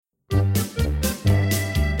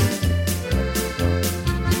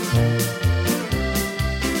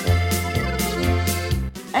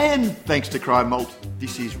And thanks to Crime Malt,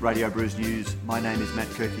 this is Radio Brews News. My name is Matt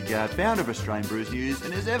Kirkegaard, founder of Australian Brews News,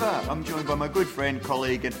 and as ever, I'm joined by my good friend,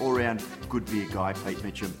 colleague, and all-round good beer guy, Pete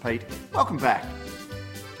Mitchum. Pete, welcome back.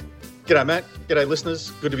 G'day, Matt. G'day,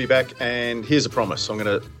 listeners. Good to be back. And here's a promise. I'm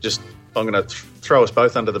going to throw us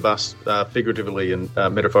both under the bus, figuratively and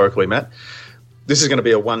metaphorically, Matt. This is going to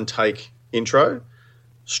be a one-take intro,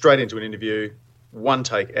 straight into an interview,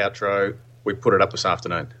 one-take outro. We put it up this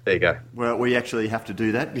afternoon. There you go. Well, we actually have to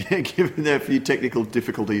do that, given there are a few technical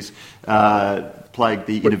difficulties plagued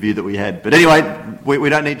the interview that we had. But anyway, we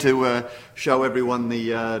don't need to show everyone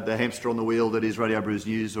the hamster on the wheel that is Radio Brews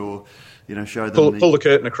News, or show them pull the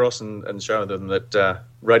curtain across and show them that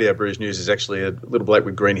Radio Brews News is actually a little bloke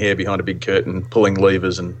with green hair behind a big curtain pulling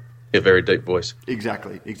levers and a very deep voice.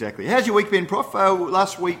 Exactly. How's your week been, Prof?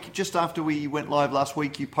 Last week, just after we went live last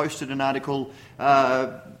week, you posted an article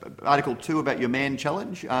 2 about your Man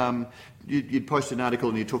Challenge. You'd posted an article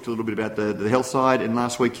and you talked a little bit about the health side, and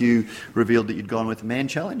last week you revealed that you'd gone with the Man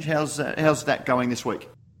Challenge. How's that going this week?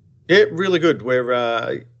 Yeah, really good.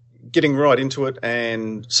 We're getting right into it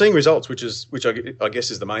and seeing results, which I guess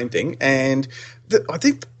is the main thing. And I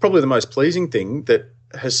think probably the most pleasing thing that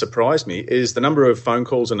has surprised me is the number of phone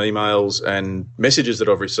calls and emails and messages that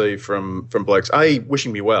I've received from blokes, A,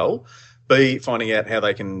 wishing me well, B, finding out how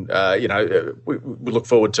they can, we look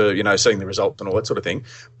forward to, seeing the results and all that sort of thing.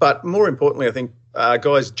 But more importantly, I think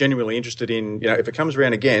guys genuinely interested in, if it comes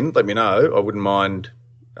around again, let me know. I wouldn't mind.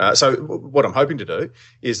 So what I'm hoping to do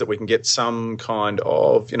is that we can get some kind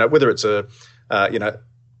of, whether it's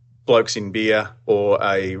Blokes in Beer or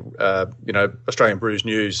a, Australian Brews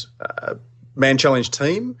News Man Challenge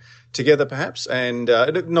team together perhaps, and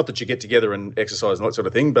not that you get together and exercise and that sort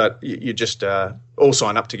of thing, but you just all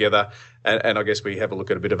sign up together and I guess we have a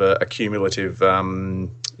look at a bit of a cumulative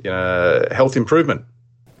health improvement.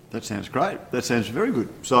 That sounds great. That sounds very good.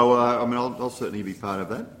 So, I'll certainly be part of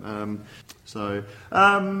that.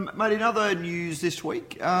 Mate, in other news this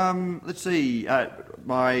week, let's see, I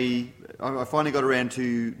finally got around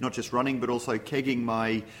to not just running, but also kegging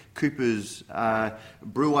my Cooper's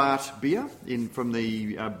Brew Art beer from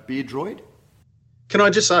the Beer Droid. Can I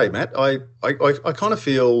just say, Matt, I kind of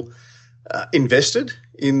feel invested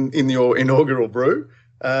in your inaugural brew,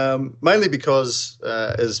 mainly because,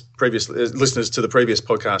 as listeners to the previous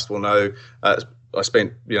podcast will know, I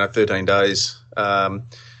spent 13 days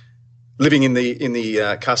living in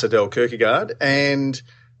the Casa del Kierkegaard, and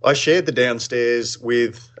I shared the downstairs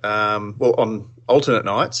with, on alternate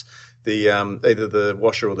nights, either the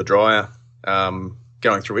washer or the dryer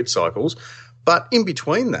going through its cycles. But in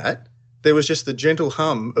between that, there was just the gentle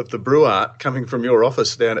hum of the brew art coming from your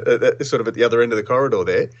office down sort of at the other end of the corridor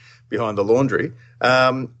there, behind the laundry.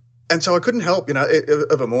 And so I couldn't help,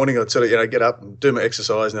 of a morning I'd sort of, get up and do my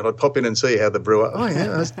exercise, and then I'd pop in and see how the brew art,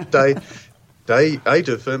 that's day 8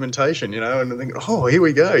 of fermentation, and think, here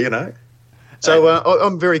we go, So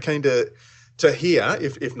I'm very keen to hear,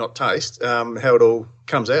 if not taste, how it all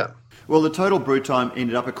comes out. Well, the total brew time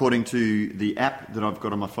ended up, according to the app that I've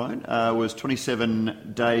got on my phone, was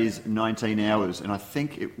 27 days, 19 hours. And I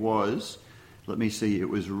think it was, let me see, it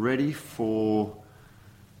was ready to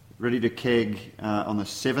keg on the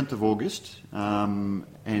 7th of August. And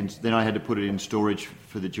then I had to put it in storage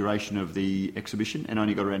for the duration of the exhibition, and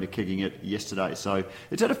only got around to kegging it yesterday. So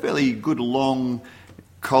it's had a fairly good long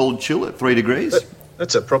cold chill at 3 degrees.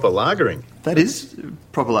 That's a proper lagering. That is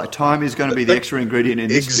proper. Time is going to be the extra ingredient in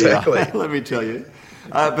this exactly. beer, let me tell you.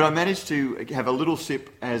 But I managed to have a little sip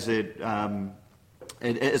as they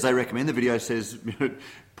recommend. The video says,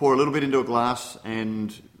 pour a little bit into a glass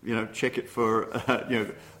and check it for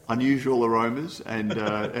unusual aromas and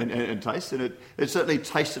taste, and it certainly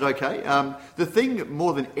tasted okay. The thing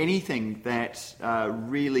more than anything that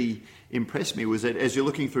really impressed me was that as you're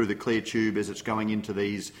looking through the clear tube as it's going into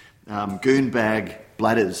these goon bag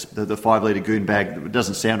bladders, the 5 litre goon bag, it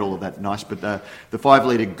doesn't sound all of that nice, but the 5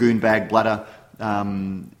 litre goon bag bladder,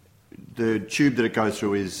 the tube that it goes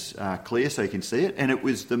through is clear, so you can see it, and it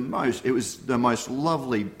was the most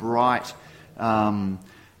lovely, bright,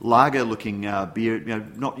 lager-looking beer,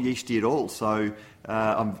 not yeasty at all. So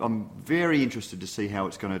I'm very interested to see how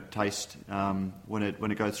it's going to taste when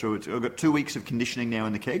it goes through. I've got 2 weeks of conditioning now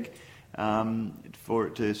in the keg for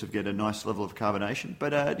it to sort of get a nice level of carbonation.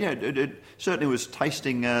 But it certainly was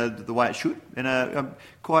tasting the way it should, and I'm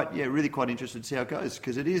really quite interested to see how it goes,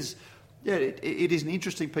 because it is. Yeah, it is an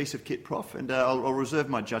interesting piece of kit, Prof, and I'll reserve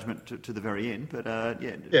my judgment to the very end. But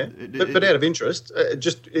But out of interest,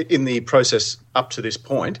 just in the process up to this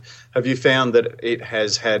point, have you found that it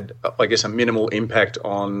has had, I guess, a minimal impact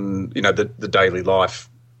on the daily life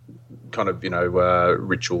kind of,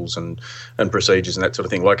 rituals and procedures and that sort of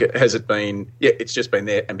thing? Like, has it been, it's just been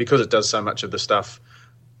there, and because it does so much of the stuff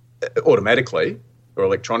automatically or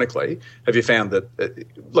electronically, have you found that,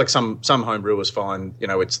 like some home brewers find,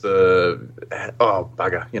 it's the,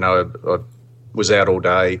 bugger, I was out all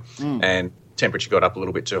day and temperature got up a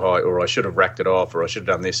little bit too high, or I should have racked it off, or I should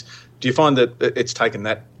have done this. Do you find that it's taken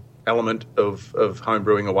that element of home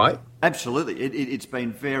brewing away? Absolutely. It's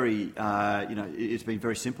been very, it's been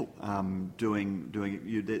very simple doing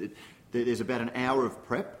it. There's about an hour of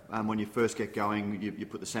prep when you first get going. You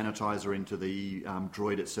put the sanitizer into the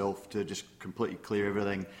droid itself to just completely clear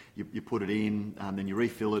everything. You put it in, then you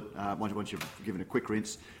refill it. Once you've given a quick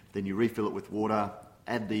rinse, then you refill it with water,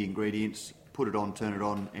 add the ingredients, put it on, turn it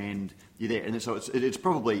on, and you're there. And so it's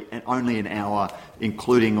probably only an hour,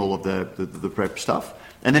 including all of the prep stuff.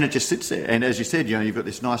 And then it just sits there. And as you said, you've got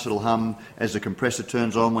this nice little hum as the compressor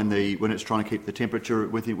turns on when it's trying to keep the temperature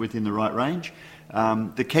within the right range.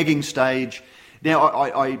 The kegging stage. Now,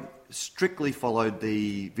 I strictly followed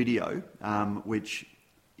the video, which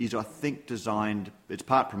is, I think, designed. It's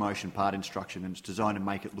part promotion, part instruction, and it's designed to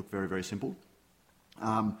make it look very, very simple.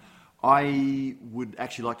 I would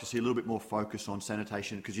actually like to see a little bit more focus on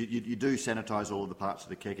sanitation, because you do sanitise all of the parts of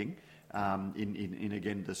the kegging in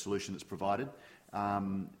again, the solution that's provided.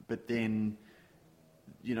 But then,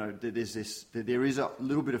 there is a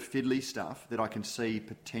little bit of fiddly stuff that I can see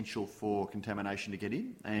potential for contamination to get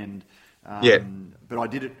in. And but I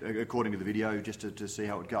did it according to the video just to see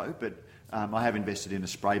how it would go. But I have invested in a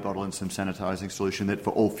spray bottle and some sanitising solution that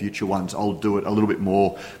for all future ones, I'll do it a little bit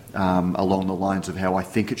more along the lines of how I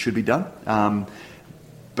think it should be done.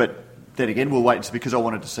 But then again, we'll wait and see, because I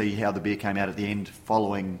wanted to see how the beer came out at the end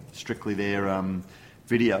following strictly their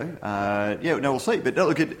video. We'll see. But no,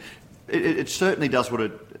 look, it certainly does what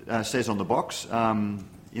it says on the box.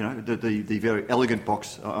 The very elegant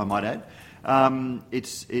box, I might add.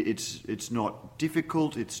 It's not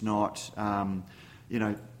difficult. It's not,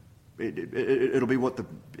 it'll be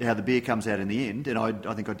how the beer comes out in the end. And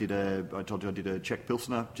I think I told you I did a Czech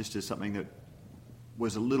Pilsner just as something that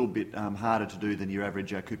was a little bit harder to do than your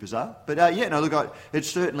average Coopers are. But it's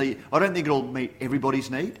certainly, I don't think it'll meet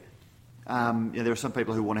everybody's need. There are some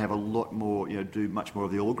people who want to have a lot more, do much more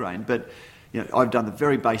of the all grain. But I've done the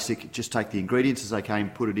very basic, just take the ingredients as they came,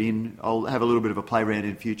 put it in. I'll have a little bit of a play around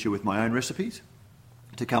in future with my own recipes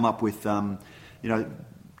to come up with,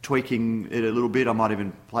 tweaking it a little bit. I might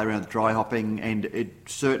even play around with dry hopping, and it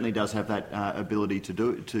certainly does have that ability to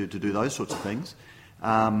do those sorts of things.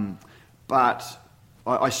 But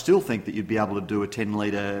I still think that you'd be able to do a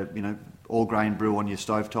 10-litre, all grain brew on your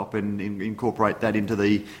stovetop and incorporate that into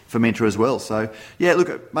the fermenter as well. So,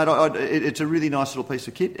 look, mate, it's a really nice little piece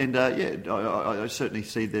of kit, and I certainly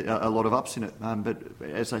see a lot of ups in it. But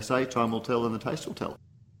as they say, time will tell and the taste will tell.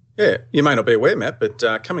 Yeah, you may not be aware, Matt,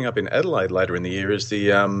 but coming up in Adelaide later in the year is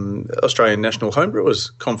the Australian National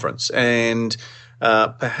Homebrewers Conference, and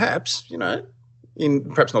perhaps,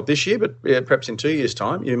 perhaps not this year, but perhaps in 2 years'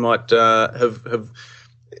 time, you might have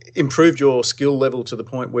improved your skill level to the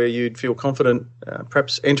point where you'd feel confident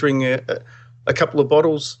perhaps entering a couple of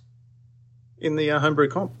bottles in the homebrew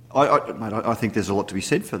comp. I think there's a lot to be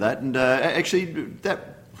said for that. And actually,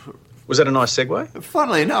 that... Was that a nice segue?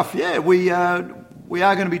 Funnily enough, yeah. We are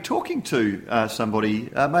going to be talking to somebody.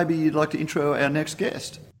 Maybe you'd like to intro our next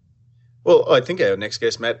guest. Well, I think our next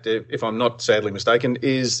guest, Matt, if I'm not sadly mistaken,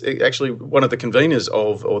 is actually one of the conveners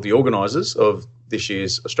or the organisers of this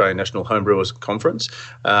year's Australian National Homebrewers Conference.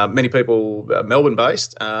 Many people,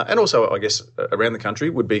 Melbourne-based, and also, I guess, around the country,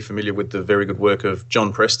 would be familiar with the very good work of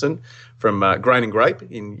John Preston from Grain and Grape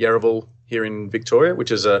in Yarraville here in Victoria,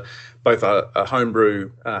 which is both a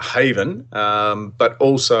homebrew haven, but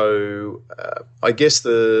also, I guess,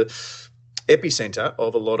 the epicentre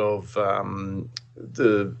of a lot of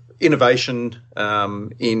the innovation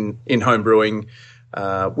in home brewing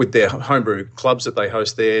with their homebrew clubs that they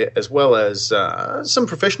host there, as well as some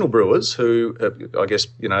professional brewers who, I guess,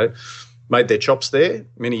 made their chops there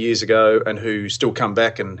many years ago and who still come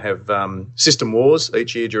back and have system wars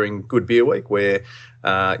each year during Good Beer Week, where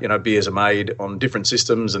beers are made on different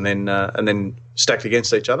systems and then stacked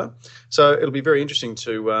against each other. So it'll be very interesting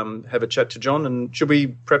to have a chat to John. And should we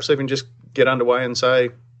perhaps even just get underway and say,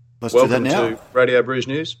 let's welcome do that now. To Radio Brews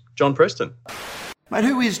News, John Preston. Mate,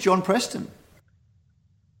 who is John Preston?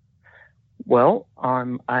 Well,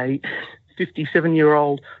 I'm a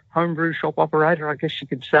 57-year-old homebrew shop operator, I guess you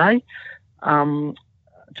could say.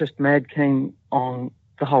 Just mad keen on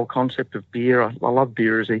the whole concept of beer. I love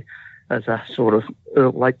beer as a sort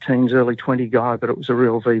of late teens, early 20 guy, but it was a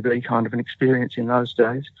real VB kind of an experience in those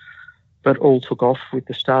days. But all took off with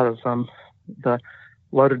the start of the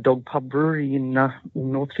Loaded Dog Pub Brewery in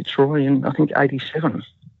North Fitzroy in, I think, 87.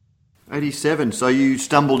 87. So you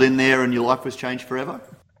stumbled in there and your life was changed forever?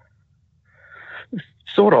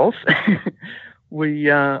 Sort of.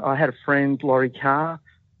 I had a friend, Laurie Carr,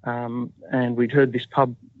 and we'd heard this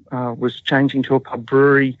pub was changing to a pub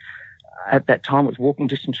brewery. At that time, it was walking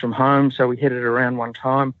distance from home, so we headed around one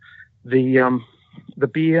time. The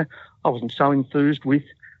beer, I wasn't so enthused with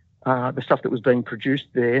the stuff that was being produced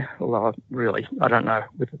there, although I don't know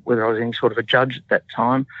whether I was any sort of a judge at that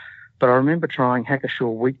time, but I remember trying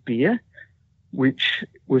Hackashaw wheat beer, which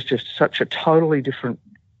was just such a totally different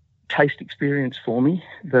taste experience for me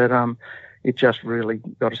that it just really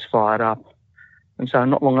got us fired up. And so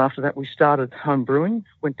not long after that, we started home brewing,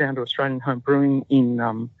 went down to Australian Home Brewing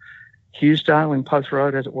in Hughesdale in Post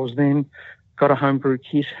Road as it was then, got a homebrew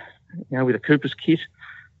kit, with a Cooper's kit,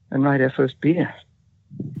 and made our first beer.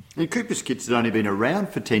 And Cooper's kits had only been around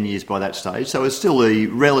for 10 years by that stage, so it's still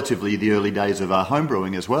relatively the early days of home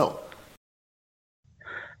brewing as well.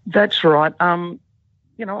 That's right. I'd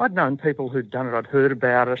known people who'd done it. I'd heard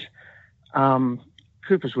about it.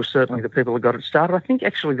 Cooper's were certainly the people who got it started. I think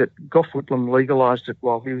actually that Gough Whitlam legalised it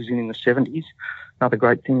while he was in the 70s. Another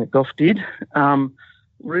great thing that Gough did.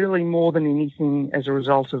 Really more than anything as a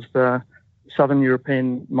result of the Southern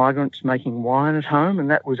European migrants making wine at home,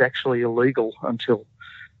 and that was actually illegal until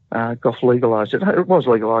Gough legalised it. It was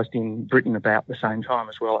legalised in Britain about the same time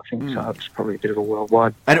as well, I think, so it's probably a bit of a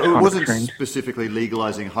worldwide And it wasn't trend. Specifically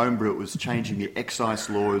legalising homebrew, it was changing the excise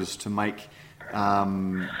laws to make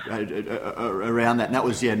around that, and that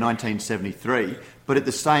was 1973. But at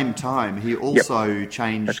the same time, he also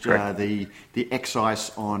changed the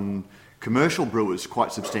excise on commercial brewers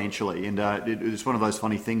quite substantially, and it was one of those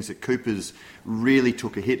funny things that Cooper's really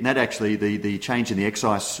took a hit, and that actually the change in the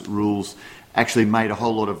excise rules actually made a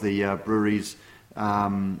whole lot of the breweries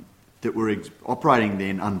that were operating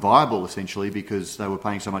then unviable essentially because they were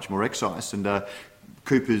paying so much more excise. And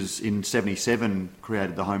Cooper's in 77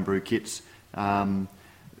 created the homebrew kits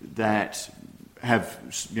that have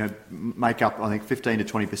make up I think 15 to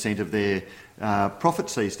 20% of their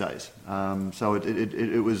profits these days. So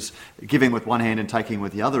it was giving with one hand and taking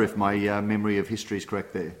with the other, if my memory of history is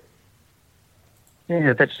correct there.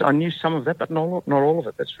 Yeah, I knew some of that, but not all of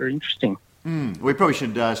it. That's very interesting. We probably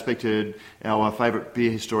should speak to our favourite beer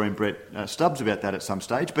historian, Brett Stubbs, about that at some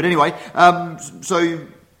stage. But anyway,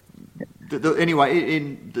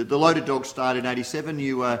 in the Loaded Dog started in 87.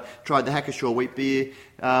 You tried the Hackashaw wheat beer,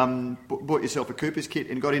 bought yourself a Cooper's kit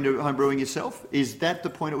and got into home brewing yourself. Is that the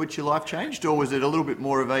point at which your life changed, or was it a little bit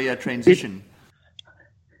more of a transition?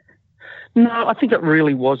 No, I think it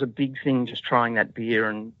really was a big thing, just trying that beer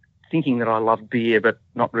and thinking that I loved beer but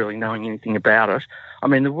not really knowing anything about it. I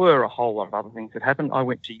mean, there were a whole lot of other things that happened. I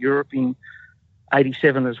went to Europe in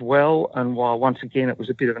 87 as well, and while once again it was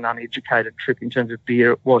a bit of an uneducated trip in terms of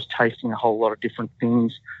beer, it was tasting a whole lot of different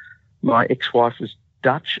things. My ex-wife was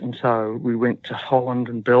Dutch, and so we went to Holland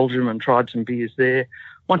and Belgium and tried some beers there.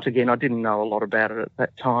 Once again, I didn't know a lot about it at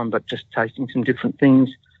that time, but just tasting some different things.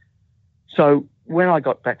 So when I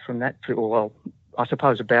got back from that trip, well, I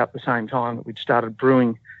suppose about the same time that we'd started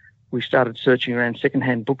brewing, we started searching around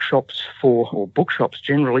second-hand bookshops or bookshops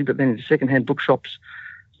generally, but then into second-hand bookshops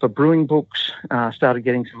for brewing books, started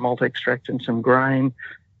getting some malt extract and some grain,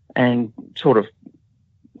 and sort of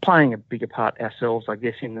playing a bigger part ourselves, I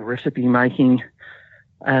guess, in the recipe making.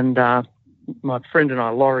 And my friend and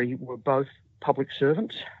I, Laurie, were both public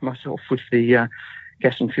servants, myself with the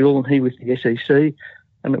gas and fuel and he with the SEC.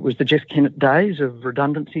 And it was the Jeff Kennett days of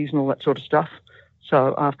redundancies and all that sort of stuff.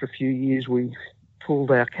 So after a few years, we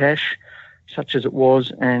pulled our cash, such as it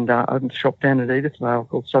was, and opened a shop down at Edithvale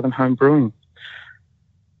called Southern Home Brewing.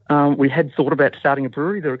 We had thought about starting a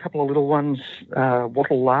brewery. There were a couple of little ones,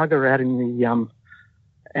 Wattle Lager out in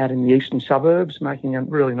the eastern suburbs, making a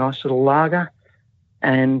really nice little lager.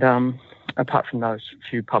 And apart from those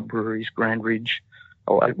few pub breweries, Grand Ridge,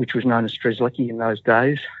 which was known as Strzelecki in those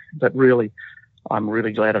days, but really, I'm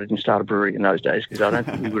really glad I didn't start a brewery in those days because I don't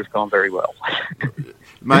think we would have gone very well.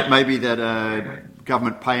 Maybe that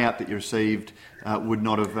government payout that you received would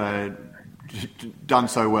not have done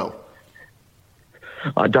so well.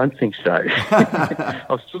 I don't think so.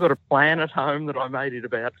 I've still got a plan at home that I made it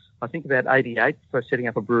about 88 for setting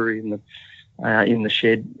up a brewery in the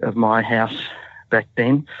shed of my house back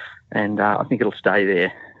then, and I think it'll stay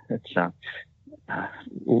there. It's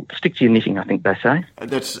stick to your knitting, I think they say.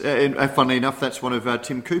 That's funnily enough, that's one of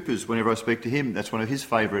Tim Cooper's. Whenever I speak to him, that's one of his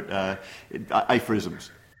favourite aphorisms.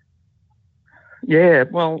 Yeah,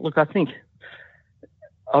 well, look, I think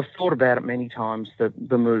I've thought about it many times,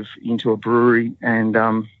 the move into a brewery, and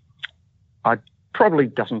it probably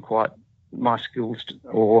doesn't quite my skills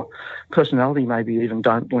or personality maybe even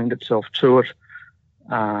don't lend itself to it.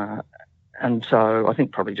 And so I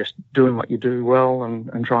think probably just doing what you do well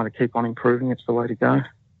and trying to keep on improving, it's the way to go.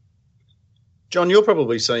 John, you're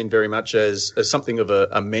probably seen very much as something of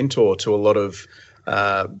a mentor to a lot of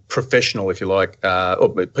professional, if you like, or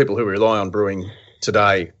people who rely on brewing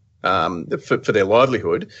today for their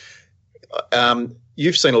livelihood.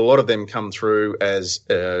 You've seen a lot of them come through as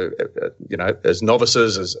as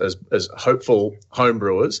novices, as hopeful home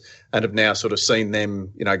brewers, and have now sort of seen them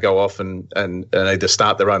go off and either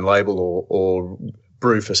start their own label or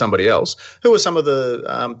brew for somebody else. Who are some of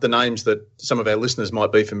the names that some of our listeners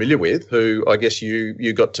might be familiar with, who I guess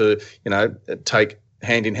you got to take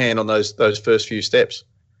hand in hand on those first few steps?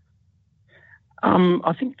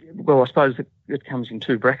 I think, well, I suppose it comes in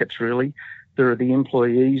two brackets really. There are the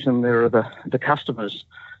employees and there are the customers.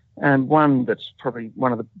 And one that's probably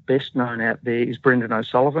one of the best known out there is Brendan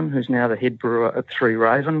O'Sullivan, who's now the head brewer at Three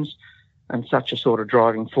Ravens, and such a sort of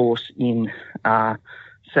driving force in sour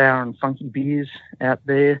and funky beers out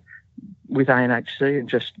there with ANHC and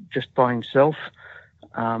just by himself.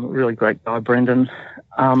 Really great guy, Brendan.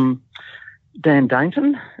 Dan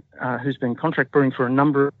Dainton, who's been contract brewing for a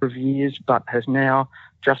number of years but has now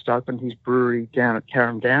just opened his brewery down at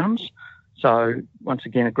Carrum Downs. So once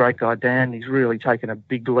again, a great guy, Dan. He's really taken a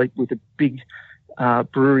big leap with a big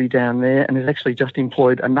brewery down there and has actually just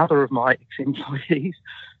employed another of my ex-employees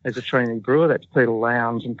as a trainee brewer. That's Peter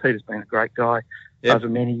Lowndes, and Peter's been a great guy over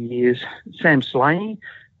many years. Sam Slaney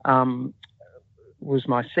was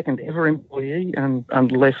my second ever employee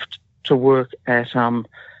and left to work at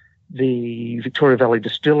the Victoria Valley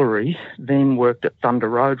Distillery, then worked at Thunder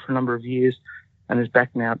Road for a number of years and is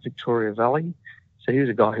back now at Victoria Valley. So he was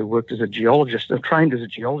a guy who worked as a geologist, trained as a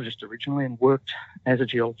geologist originally and worked as a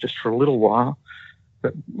geologist for a little while,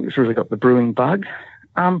 but he's really got the brewing bug.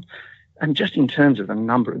 And just in terms of the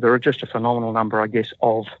number, there are just a phenomenal number, I guess,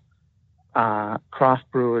 of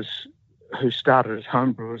craft brewers who started as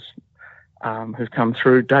home brewers who've come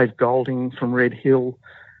through. Dave Golding from Red Hill,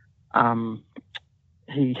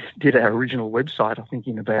 he did our original website, I think,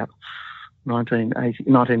 in about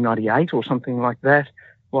 1998 or something like that,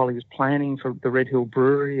 while he was planning for the Red Hill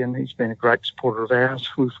Brewery, and he's been a great supporter of ours.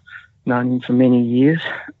 We've known him for many years.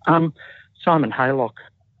 Simon Haylock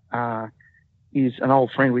is an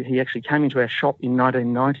old friend. He actually came into our shop in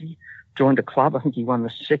 1990, joined a club. I think he won the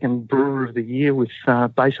second Brewer of the Year with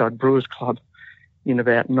Bayside Brewers Club in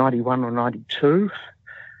about 91 or 92.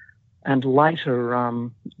 And later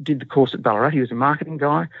did the course at Ballarat. He was a marketing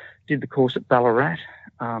guy, did the course at Ballarat,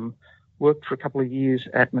 worked for a couple of years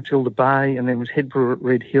at Matilda Bay, and then was head brewer at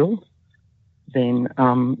Red Hill. Then,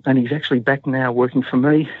 and he's actually back now working for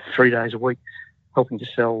me 3 days a week, helping to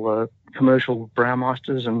sell commercial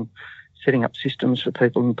brewmeisters and setting up systems for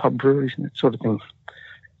people in pub breweries and that sort of thing.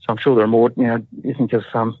 So I'm sure there are more. You think of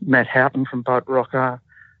Matt Houghton from Boat Rocker.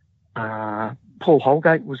 Paul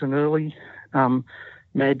Holgate was an early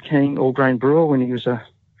Mad King all-grain brewer when he was a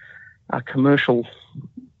commercial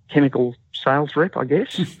chemical sales rep, I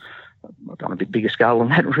guess. On a bit bigger scale than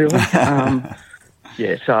that, really.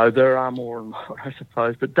 So there are more and more, I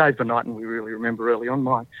suppose. But Dave Benighton, we really remember early on.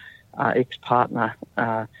 My ex-partner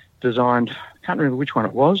designed, I can't remember which one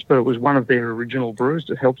it was, but it was one of their original brews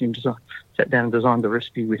that helped him design, sat down and designed the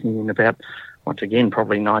recipe with me in about, once again,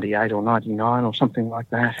 probably 98 or 99 or something like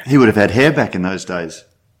that. He would have had hair back in those days.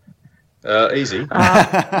 Easy. Dave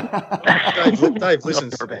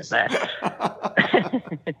listens to about that.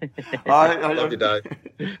 I love you, Dave.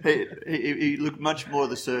 He looked much more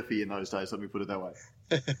the surfy in those days, let me put it that way.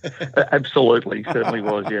 Absolutely, certainly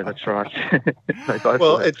was. Yeah, that's right.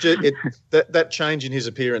 Well, that change in his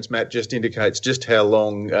appearance, Matt, just indicates just how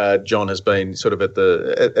long John has been sort of at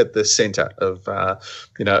the centre of a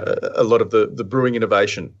lot of the brewing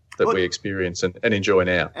innovation that we experience and enjoy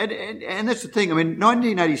now. And that's the thing. I mean,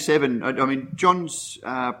 1987. I mean, John's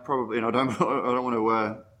probably, and I don't want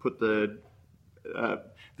to put the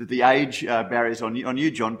age barriers on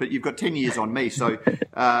you, John, but you've got 10 years on me. So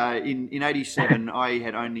in 87, I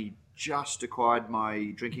had only just acquired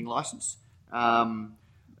my drinking license.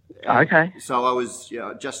 Okay. So I was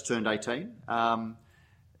just turned 18.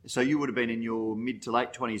 So you would have been in your mid to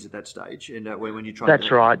late 20s at that stage, and when you tried. That's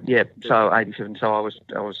right. Yeah. So 87. So I was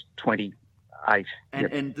 28.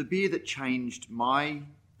 And the beer that changed my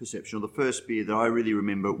perception, or the first beer that I really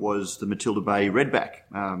remember, was the Matilda Bay Redback,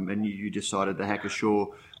 and you decided the Hacker-Shaw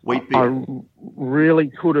wheat beer. I really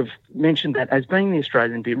could have mentioned that as being the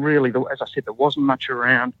Australian beer. Really, as I said, there wasn't much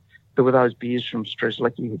around. There were those beers from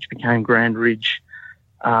Strzelecki, which became Grand Ridge,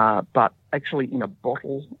 but actually in a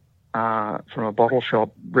bottle. From a bottle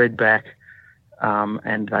shop, Redback,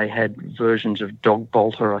 and they had versions of Dog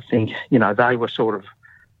Bolter, I think. You know, they were sort of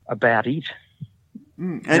about it.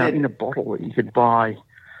 In a bottle that you could buy.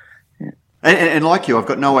 Yeah. And like you, I've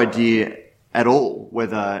got no idea at all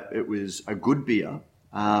whether it was a good beer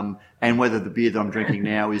and whether the beer that I'm drinking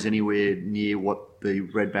now is anywhere near what the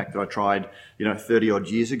Redback that I tried, 30 odd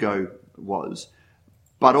years ago was.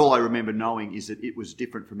 But all I remember knowing is that it was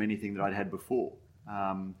different from anything that I'd had before.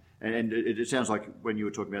 And it sounds like when you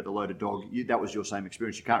were talking about the Loaded Dog, that was your same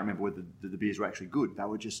experience. You can't remember whether the beers were actually good. They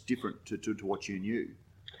were just different to what you knew.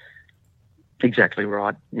 Exactly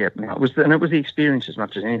right. Yeah, no, it was the experience as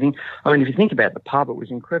much as anything. I mean, if you think about the pub, it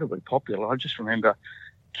was incredibly popular. I just remember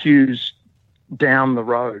queues down the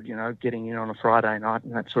road, getting in on a Friday night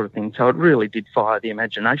and that sort of thing. So it really did fire the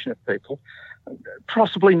imagination of people.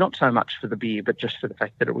 Possibly not so much for the beer, but just for the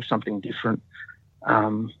fact that it was something different.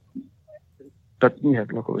 But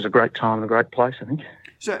look, it was a great time and a great place, I think.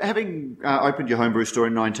 So having opened your homebrew store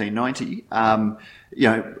in 1990,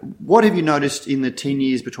 what have you noticed in the 10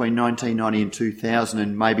 years between 1990 and 2000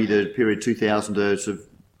 and maybe the period 2000 to sort of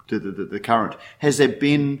the current? Has there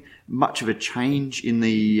been much of a change in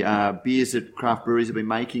the beers that craft breweries have been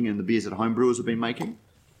making and the beers that homebrewers have been making?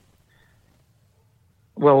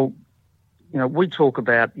 Well, we talk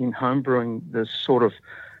about in homebrewing the sort of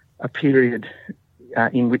a period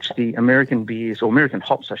in which the American beers, or American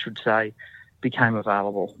hops, I should say, became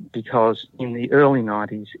available, because in the early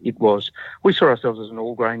 90s we saw ourselves as an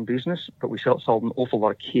all-grain business, but we sold an awful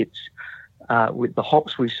lot of kits. With the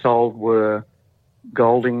hops we sold were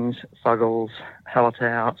Goldings, Fuggles,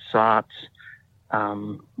 Hallertau, Sarts,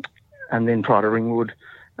 and then Pride of Ringwood,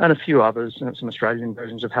 and a few others, some Australian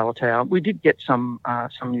versions of Hallertau. We did get some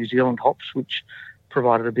New Zealand hops, which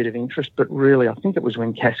provided a bit of interest, but really I think it was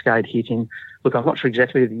when Cascade hit in, look, I'm not sure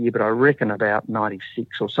exactly the year, but I reckon about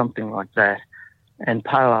 96 or something like that, and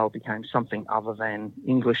Pale Ale became something other than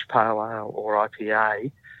English Pale Ale or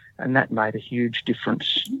IPA, and that made a huge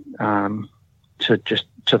difference to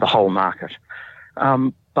the whole market.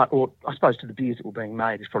 Or I suppose to the beers that were being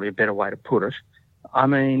made is probably a better way to put it. I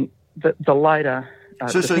mean, the later...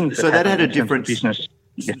 So that had a difference... Business.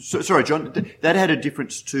 Yeah. Sorry, John. That had a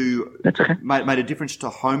difference to... That's okay. Made a difference to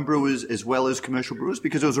home brewers as well as commercial brewers,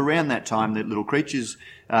 because it was around that time that Little Creatures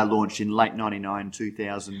launched in late 99,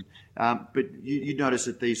 2000. But you noticed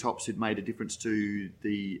that these hops had made a difference to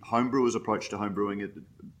the home brewers' approach to home brewing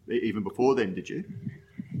even before then, did you?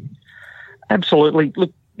 Absolutely.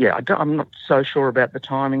 Look, yeah, I'm not so sure about the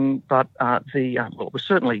timing, but it was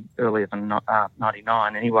certainly earlier than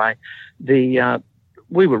 99 anyway.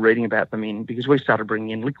 We were reading about them because we started bringing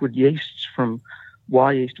in liquid yeasts from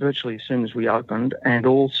Y Yeast virtually as soon as we opened, and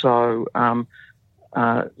also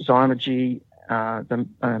Zymergy,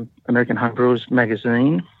 the American Homebrewers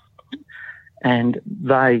magazine, and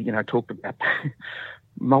they, talked about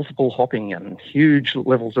multiple hopping and huge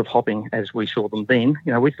levels of hopping as we saw them then.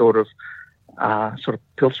 We thought of sort of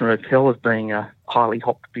Pilsner Urquell as being a highly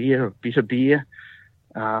hopped beer, a bitter beer,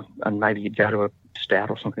 and maybe you'd go to a stout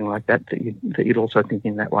or something like that you'd also think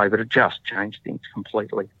in that way, but it just changed things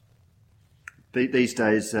completely. These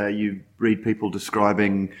days, you read people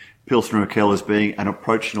describing Pilsner Urquell as being an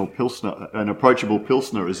approachable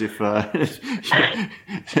Pilsner, as if...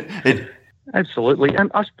 Absolutely.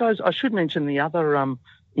 And I suppose I should mention the other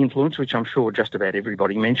influence, which I'm sure just about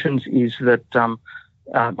everybody mentions, is that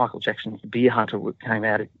Michael Jackson's The Beer Hunter came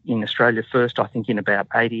out in Australia first, I think, in about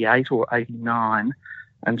 88 or 89,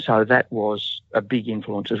 and so that was a big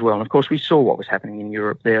influence as well. And, of course, we saw what was happening in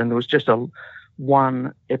Europe there, and there was just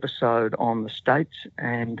one episode on the States,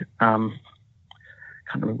 and can't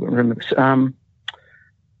remember this.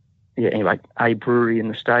 Anyway, a brewery in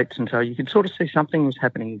the States, and so you could sort of see something was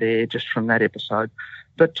happening there just from that episode.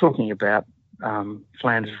 But talking about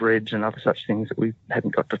Flanders Reds and other such things that we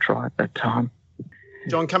hadn't got to try at that time.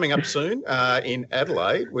 John, coming up soon in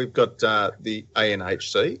Adelaide, we've got the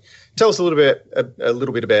ANHC. Tell us a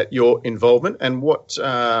little bit about your involvement and what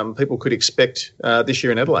people could expect this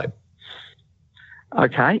year in Adelaide.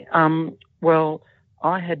 Okay. Well,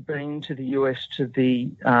 I had been to the US to the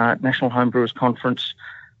National Homebrewers Conference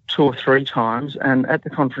 2 or 3 times, and at the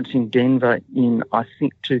conference in Denver in, I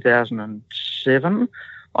think, 2007,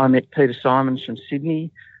 I met Peter Simons from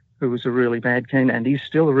Sydney, who was a really mad keen, and is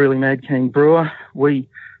still a really mad keen brewer. We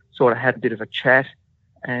sort of had a bit of a chat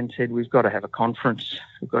and said, we've got to have a conference.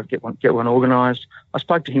 We've got to get one organised. I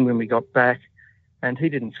spoke to him when we got back, and he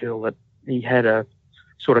didn't feel that he had a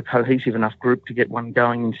sort of cohesive enough group to get one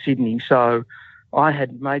going in Sydney. So I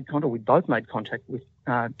had made contact, we both made contact with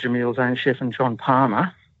Jamil Zainasheff and John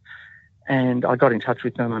Palmer, and I got in touch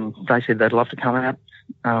with them, and they said they'd love to come out.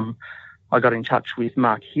 I got in touch with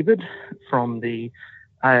Mark Hibbard from the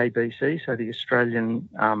AABC, so the Australian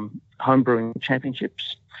Homebrewing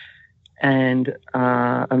Championships, and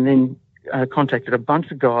then contacted a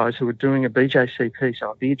bunch of guys who were doing a BJCP,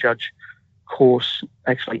 so a beer judge course,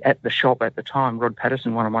 actually at the shop at the time. Rod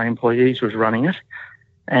Patterson, one of my employees, was running it,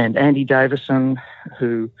 and Andy Davison,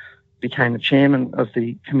 who became the chairman of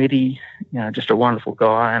the committee, just a wonderful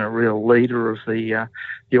guy and a real leader of the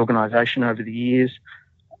organisation over the years.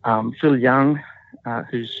 Phil Young,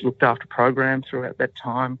 who's looked after program throughout that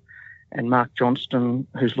time, and Mark Johnston,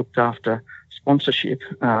 who's looked after sponsorship,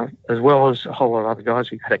 as well as a whole lot of other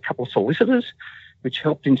guys. We've had a couple of solicitors, which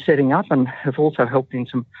helped in setting up and have also helped in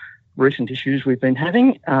some recent issues we've been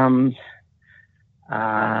having.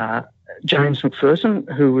 James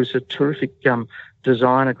McPherson, who was a terrific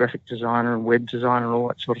designer, graphic designer and web designer and all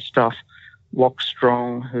that sort of stuff. Lock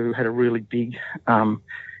Strong, who had a really big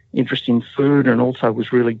interest in food and also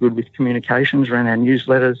was really good with communications, ran our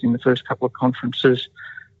newsletters in the first couple of conferences.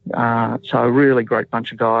 So a really great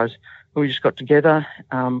bunch of guys. We just got together,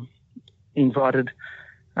 invited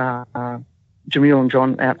Jamil and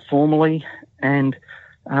John out formally and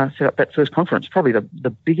set up that first conference. Probably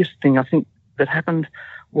the biggest thing I think that happened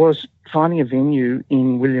was finding a venue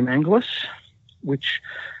in William Angliss, which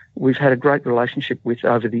we've had a great relationship with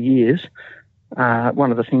over the years.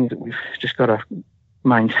 One of the things that we've just got to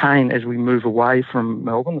maintain as we move away from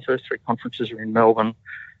Melbourne. The first three conferences are in Melbourne,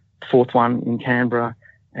 the fourth one in Canberra,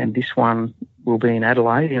 and this one will be in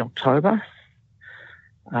Adelaide in October.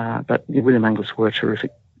 But William Angliss were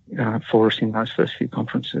terrific for us in those first few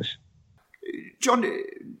conferences. John,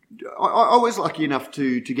 I was lucky enough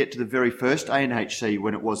to get to the very first ANHC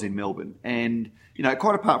when it was in Melbourne. And,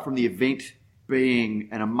 quite apart from the event being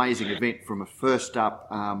an amazing event from a first up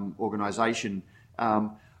organisation,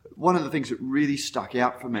 one of the things that really stuck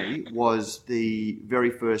out for me was the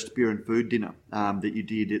very first beer and food dinner that you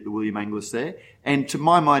did at the William Angliss there. And to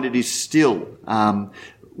my mind, it is still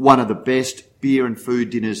one of the best beer and food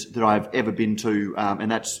dinners that I've ever been to,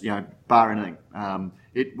 and that's, bar anything.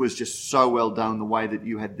 It was just so well done, the way that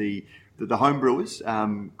you had the home brewers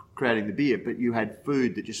creating the beer, but you had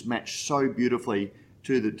food that just matched so beautifully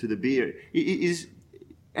to the beer.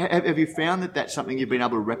 Have you found that that's something you've been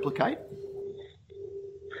able to replicate?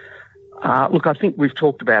 Look, I think we've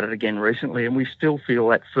talked about it again recently, and we still feel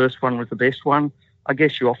that first one was the best one. I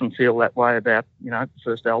guess you often feel that way about, the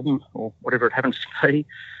first album or whatever it happens to be.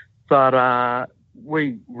 But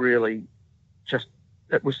we really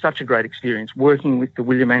it was such a great experience working with the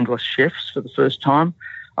William Angliss chefs for the first time.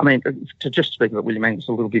 I mean, to just speak about William Angliss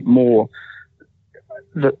a little bit more,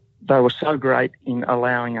 that they were so great in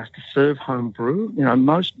allowing us to serve home brew.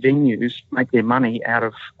 Most venues make their money out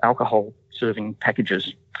of alcohol serving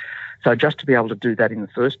packages. So just to be able to do that in the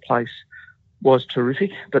first place was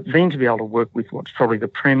terrific. But then to be able to work with what's probably the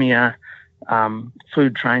premier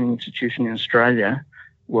food training institution in Australia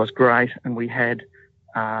was great. And we had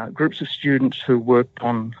groups of students who worked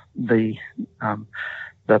on the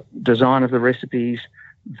design of the recipes,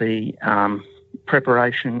 the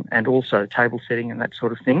preparation, and also table setting and that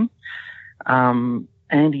sort of thing.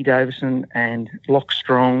 Andy Davison and Lock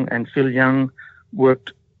Strong and Phil Young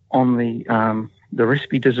worked on the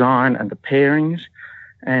recipe design and the pairings,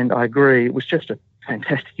 and I agree, it was just a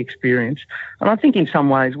fantastic experience. And I think in some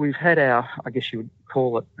ways we've had our, I guess you would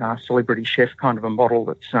call it, celebrity chef kind of a model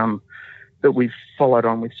that's that we've followed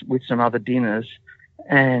on with some other dinners,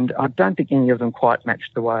 and I don't think any of them quite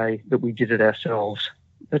matched the way that we did it ourselves.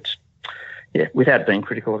 That's, without being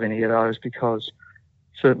critical of any of those, because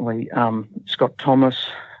certainly Scott Thomas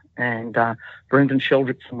and Brendan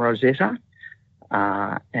Sheldrick from Rosetta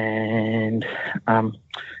and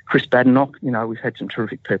Chris Badenoch, we've had some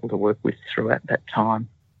terrific people to work with throughout that time.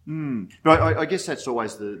 But I guess that's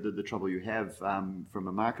always the trouble you have from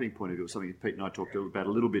a marketing point of view. Something that Pete and I talked about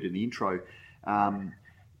a little bit in the intro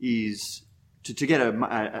is to get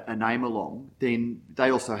a name along. Then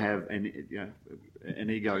they also have an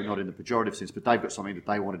ego, not in the pejorative sense, but they've got something that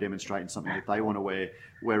they want to demonstrate and something that they want to wear.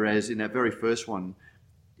 Whereas in that very first one,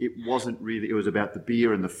 it wasn't really, it was about the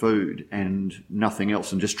beer and the food and nothing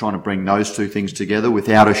else, and just trying to bring those two things together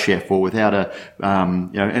without a chef or without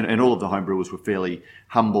and all of the home brewers were fairly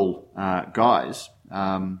humble guys.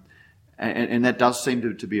 And that does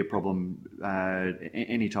seem to be a problem.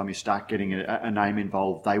 Anytime you start getting a name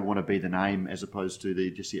involved, they want to be the name as opposed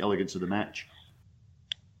to just the elegance of the match.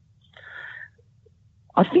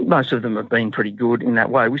 I think most of them have been pretty good in that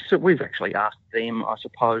way. We've actually asked them, I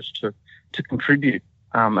suppose, to contribute.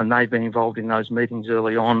 And they've been involved in those meetings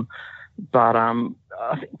early on. But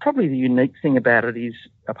I think probably the unique thing about it is,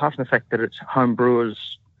 apart from the fact that it's home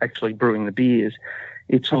brewers actually brewing the beers,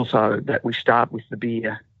 it's also that we start with the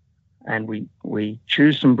beer and we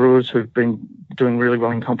choose some brewers who've been doing really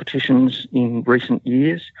well in competitions in recent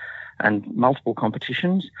years and multiple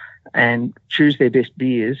competitions, and choose their best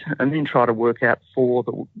beers, and then try to work out four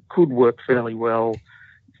that could work fairly well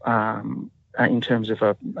in terms of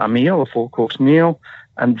a meal, a four-course meal,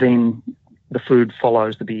 and then the food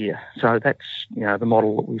follows the beer. So that's, the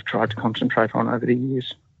model that we've tried to concentrate on over the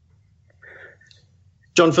years.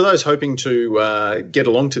 John, for those hoping to get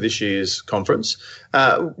along to this year's conference,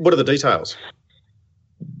 what are the details?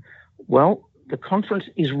 Well, the conference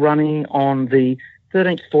is running on the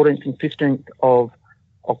 13th, 14th and 15th of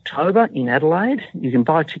October in Adelaide. You can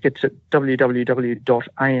buy tickets at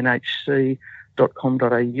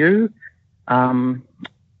www.anhc.com.au.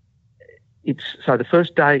 So the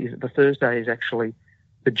first day, the Thursday, is actually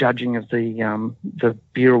the judging of the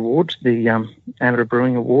beer awards, the Amateur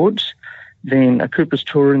Brewing Awards. Then a Cooper's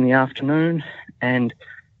tour in the afternoon, and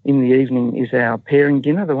in the evening is our pairing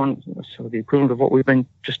dinner, the one, sort of the equivalent of what we've been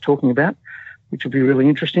just talking about, which will be really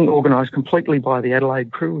interesting, organised completely by the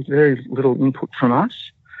Adelaide crew with very little input from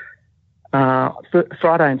us.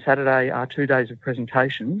 Friday and Saturday are 2 days of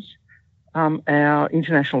presentations. Our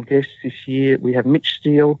international guests this year, we have Mitch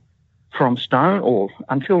Steele from Stone, or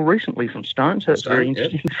until recently from Stone, so it's very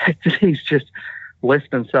interesting fact that he's just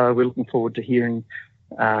left, and so we're looking forward to hearing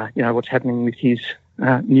what's happening with his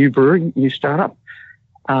new brewery, new startup.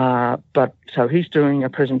 But so he's doing a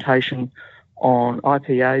presentation on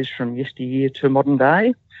IPAs from yesteryear to modern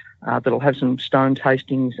day that'll have some Stone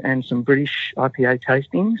tastings and some British IPA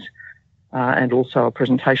tastings, and also a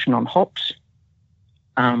presentation on hops.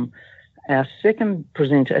 Our second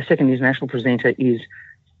international presenter is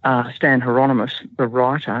Stan Hieronymus, the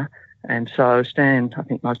writer. And so Stan, I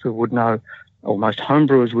think most people would know, or most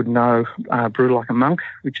homebrewers would know, Brew Like a Monk,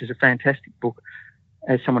 which is a fantastic book.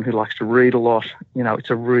 As someone who likes to read a lot,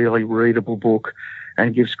 it's a really readable book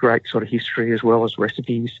and gives great sort of history as well as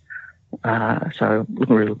recipes. So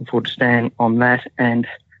really looking forward to Stan on that, and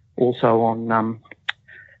also on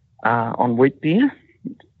wheat beer.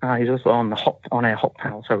 He's also on our hop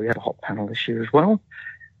panel, so we had a hop panel this year as well.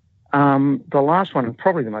 The last one, and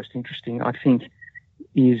probably the most interesting, I think,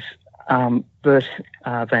 is Bert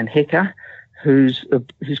Van Hecker, who's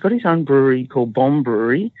got his own brewery called Bomb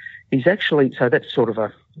Brewery. He's actually, so that's sort of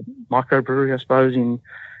a microbrewery, I suppose, in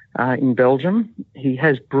Belgium. He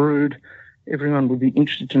has brewed, everyone would be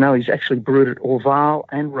interested to know, he's actually brewed at Orval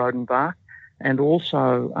and Rodenbach, and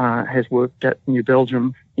also has worked at New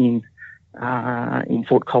Belgium in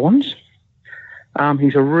Fort Collins.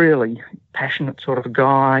 He's a really passionate sort of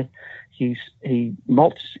guy. He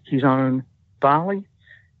malts his own barley,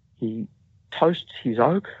 he toasts his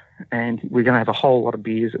oak, and we're going to have a whole lot of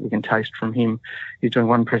beers that we can taste from him. He's doing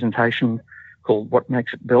one presentation called What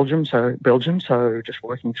Makes It Belgium, so just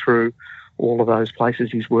working through all of those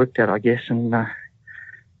places he's worked at, I guess, and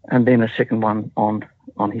then a second one on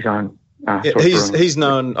his own. He's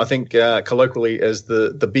known, I think, colloquially as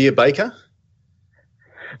the beer baker.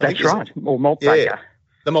 That's right, or malt baker.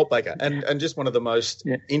 The malt baker, and just one of the most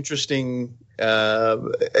interesting,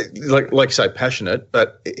 like you say, passionate.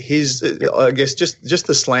 But his, I guess, just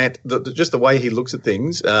the slant, just the way he looks at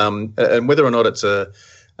things, and whether or not it's a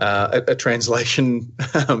translation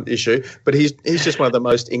issue. But he's just one of the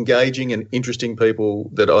most engaging and interesting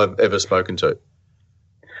people that I've ever spoken to.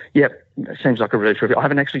 Yep, it seems like a really terrific. I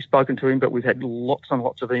haven't actually spoken to him, but we've had lots and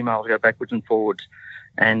lots of emails go backwards and forwards,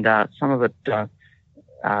 and some of it.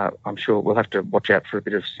 I'm sure we'll have to watch out for a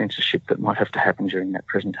bit of censorship that might have to happen during that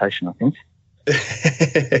presentation, I think.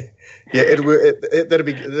 That'd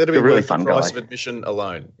be really fun, the price guy. of admission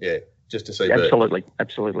alone. Yeah, just to see. Absolutely.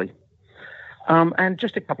 And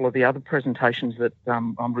just a couple of the other presentations that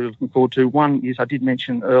I'm really looking forward to. One is, I did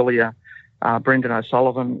mention earlier, Brendan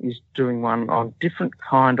O'Sullivan is doing one on different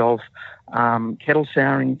kind of kettle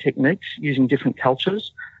souring techniques using different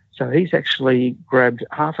cultures. So he's actually grabbed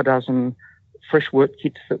half a dozen fresh wort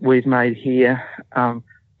kits that we've made here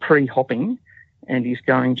pre-hopping, and he's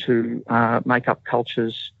going to make up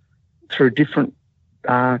cultures through different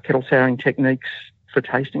kettle souring techniques for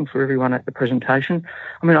tasting for everyone at the presentation.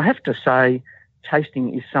 I mean, I have to say,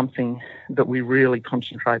 tasting is something that we really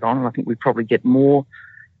concentrate on, and I think we probably get more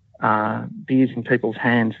beers in people's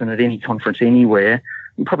hands than at any conference anywhere,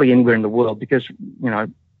 and probably anywhere in the world, because,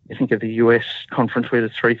 you think of the US conference where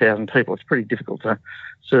there's 3,000 people, it's pretty difficult to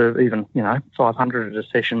serve even, 500 at a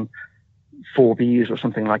session, 4 beers or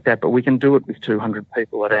something like that, but we can do it with 200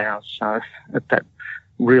 people at ours, so that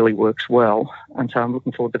really works well, and so I'm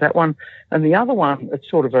looking forward to that one. And the other one, it's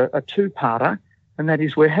sort of a two-parter, and that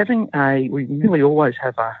is we nearly always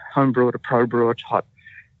have a home brewer to pro brewer type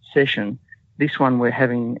session. this one we're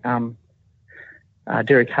having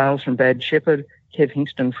Derek Hales from Bad Shepherd, Kev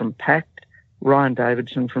Hingston from Pact, Ryan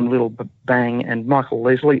Davidson from Little Bang, and Michael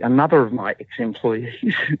Leslie, another of my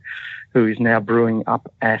ex-employees, who is now brewing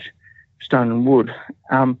up at Stone and Wood.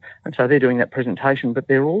 And so they're doing that presentation, but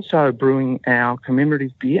they're also brewing our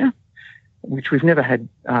commemorative beer, which we've never had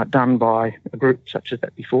done by a group such as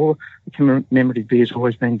that before. The commemorative beer has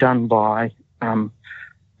always been done by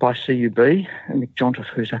CUB, and Nick Jontoff,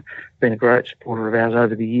 who's been a great supporter of ours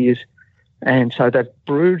over the years. And so they've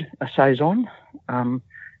brewed a Saison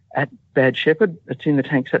at Bad Shepherd. It's in the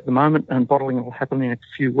tanks at the moment, and bottling will happen in a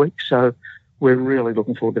few weeks. So we're really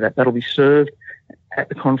looking forward to that. That'll be served at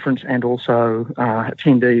the conference, and also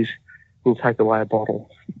attendees will take away a bottle.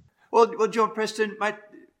 Well, John Preston, mate,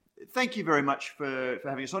 thank you very much for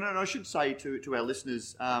having us on. And I should say to our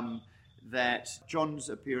listeners that John's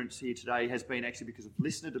appearance here today has been actually because of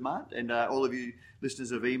listener demand, and all of you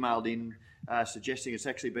listeners have emailed in suggesting. It's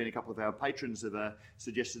actually been a couple of our patrons have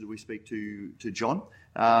suggested that we speak to John,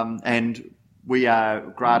 and we are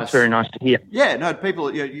gratis. That's very nice to hear. Yeah, no,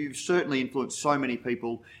 people, you've certainly influenced so many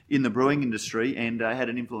people in the brewing industry, and had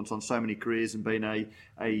an influence on so many careers, and been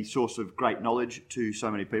a source of great knowledge to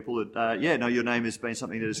so many people that, your name has been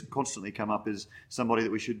something that has constantly come up as somebody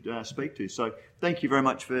that we should speak to. So thank you very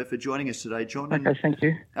much for joining us today, John. Okay, thank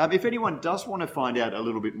you. If anyone does want to find out a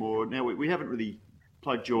little bit more, now we haven't really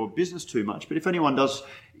plugged your business too much, but if anyone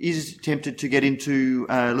is tempted to get into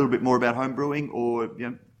a little bit more about home brewing, or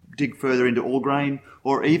dig further into all grain,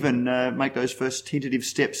 or even make those first tentative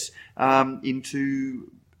steps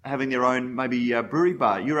into having their own maybe brewery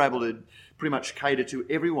bar, you're able to pretty much cater to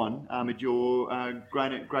everyone at your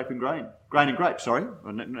grain and grape. Sorry,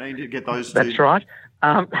 I need to get those. That's right.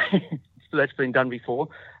 That's been done before.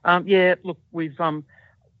 Look, we've.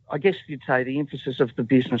 I guess you'd say the emphasis of the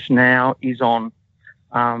business now is on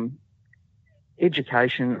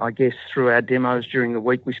education. I guess through our demos during the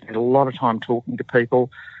week, we spend a lot of time talking to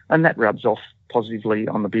people, and that rubs off positively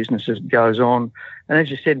on the business as it goes on. And as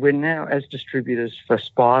you said, we're now, as distributors for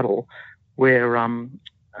Speidel, where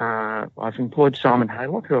I've employed Simon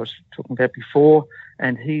Haylock, who I was talking about before,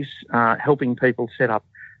 and he's helping people set up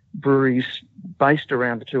breweries based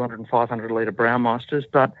around the 200 and 500 litre Braumeisters,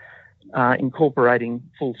 but incorporating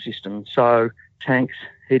full systems. So tanks,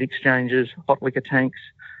 heat exchangers, hot liquor tanks,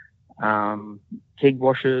 keg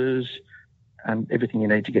washers, and everything you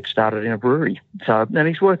need to get started in a brewery. So, and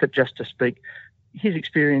he's worth it just to speak his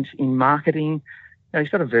experience in marketing. He's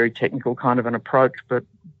got a very technical kind of an approach, but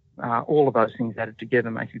all of those things added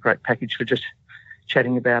together make a great package for just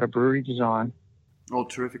chatting about a brewery design. Oh,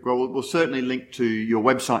 terrific. Well, we'll certainly link to your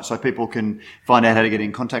website so people can find out how to get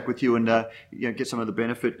in contact with you and get some of the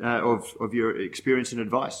benefit of your experience and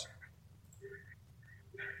advice.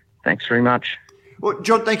 Thanks very much. Well,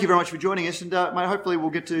 John, thank you very much for joining us, and mate, hopefully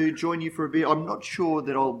we'll get to join you for a beer. I'm not sure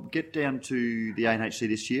that I'll get down to the ANHC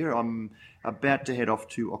this year. I'm about to head off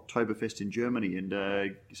to Oktoberfest in Germany,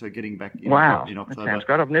 and so getting back in October. That sounds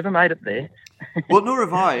great. I've never made it there. Well, nor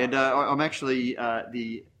have I, and I'm actually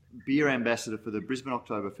the beer ambassador for the Brisbane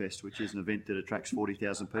Oktoberfest, which is an event that attracts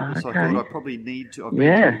 40,000 people. Okay. So I thought I probably need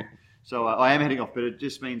to. So I am heading off, but it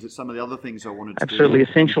just means that some of the other things I wanted to do. Absolutely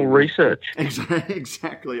essential research.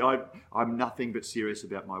 Exactly. I'm nothing but serious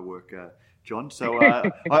about my work, John. So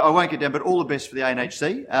I won't get down, but all the best for the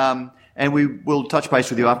ANHC. And we will touch base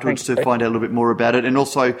with you afterwards to find out a little bit more about it, and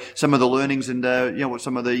also some of the learnings and what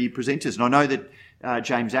some of the presenters. And I know that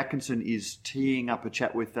James Atkinson is teeing up a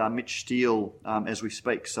chat with Mitch Steele as we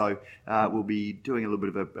speak. So we'll be doing a little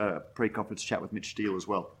bit of a pre-conference chat with Mitch Steele as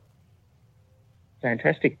well.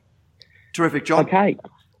 Fantastic. Terrific, John. Okay.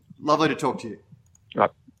 Lovely to talk to you.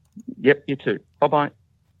 Right. Yep, you too. Bye-bye.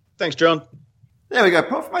 Thanks, John. There we go,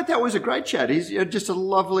 Prof. Mate, that was a great chat. He's just a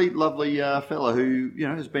lovely, lovely fella who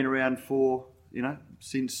has been around for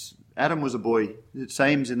since Adam was a boy. It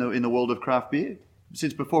seems in the world of craft beer,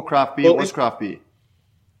 since before craft beer was craft beer.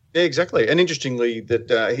 Yeah, exactly. And interestingly,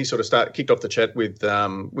 that he sort of kicked off the chat with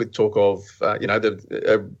talk of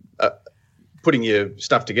putting your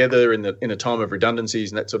stuff together in a time of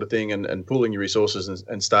redundancies and that sort of thing, and pooling your resources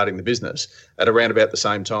and starting the business at around about the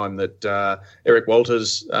same time that Eric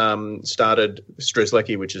Walters started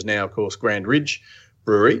Strzelecki, which is now, of course, Grand Ridge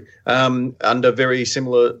Brewery, under very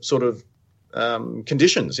similar sort of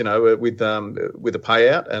conditions, with a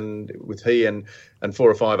payout, and with he and 4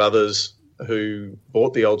 or 5 others who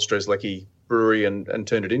bought the old Strzelecki brewery and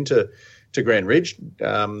turned it into Grand Ridge.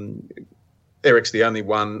 Eric's the only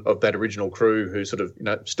one of that original crew who's sort of,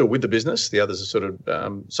 still with the business. The others are sort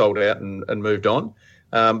of sold out and moved on.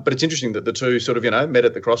 But it's interesting that the two sort of, met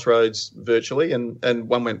at the crossroads virtually, and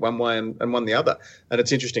one went one way and one the other. And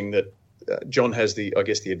it's interesting that John has the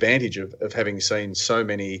advantage of having seen so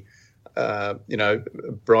many,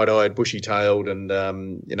 bright-eyed, bushy-tailed, and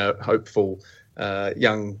hopeful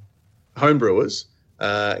young homebrewers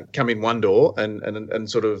come in one door and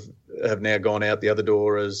sort of have now gone out the other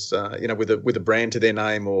door as with a brand to their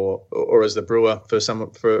name or as the brewer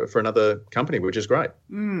for another company, which is great.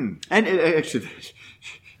 And actually,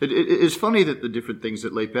 it's funny that the different things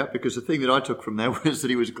that leap out, because the thing that I took from that was that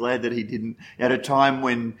he was glad that he didn't, at a time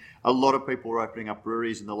when a lot of people were opening up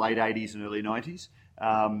breweries in the late 80s and early 90s,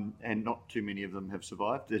 and not too many of them have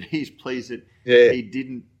survived, that he's pleased that he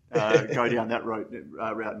didn't go down that route,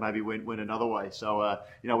 maybe went another way. So,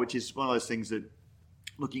 which is one of those things that,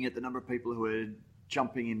 looking at the number of people who are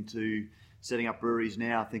jumping into setting up breweries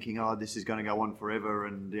now, thinking, oh, this is going to go on forever,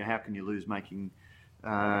 and how can you lose making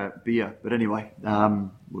beer? But anyway,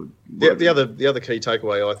 the other key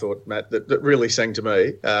takeaway I thought, Matt, that really sang to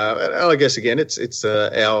me, and I guess again it's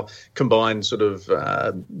our combined sort of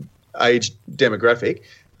age demographic,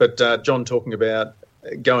 but John talking about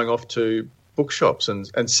going off to bookshops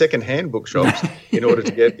and second-hand bookshops in order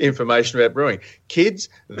to get information about brewing. Kids,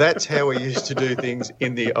 that's how we used to do things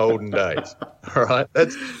in the olden days. All right,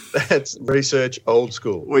 that's research old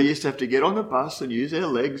school. We used to have to get on the bus and use our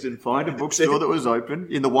legs and find a bookstore that was open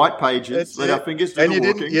in the white pages. Let our fingers do the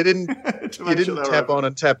walking. You didn't tap on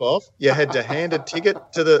and tap off. You had to hand a ticket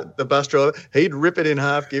to the bus driver. He'd rip it in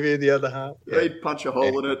half, give you the other half. Yeah. He'd punch a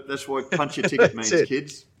hole in it. That's what punch your ticket means,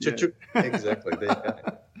 kids. Yeah. Exactly. There you go.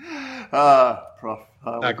 Prof.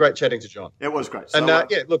 Great chatting to John. It was great. So, and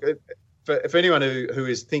look, for anyone who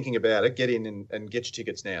is thinking about it, get in and get your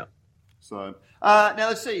tickets now. So now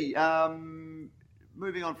let's see.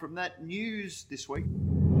 Moving on from that, news this week.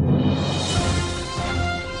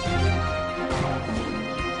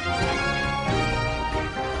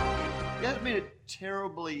 There hasn't been a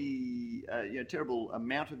terrible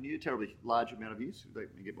amount of news, terribly large amount of news.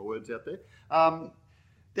 Let me get my words out there.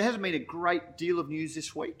 There hasn't been a great deal of news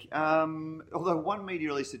this week, although one media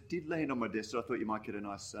release that did land on my desk that I thought you might get a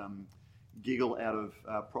nice giggle out of,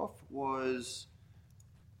 Prof, was,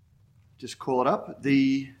 just call it up,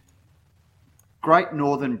 the Great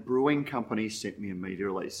Northern Brewing Company sent me a media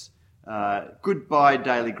release. Goodbye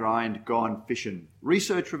daily grind, gone fishing.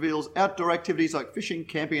 Research reveals outdoor activities like fishing,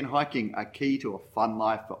 camping and hiking are key to a fun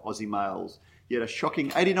life for Aussie males. Yet a shocking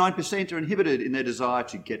 89% are inhibited in their desire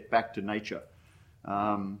to get back to nature.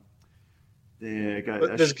 There you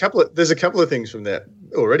go. There's a couple of things from that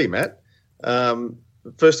already, Matt.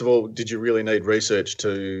 First of all, did you really need research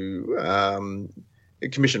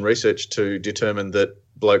commission research to determine that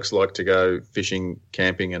blokes like to go fishing,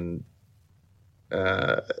 camping, and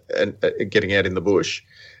getting out in the bush?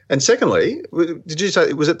 And secondly, did you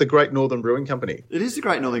say, was it the Great Northern Brewing Company? It is the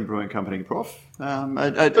Great Northern Brewing Company, Prof.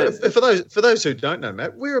 For those who don't know,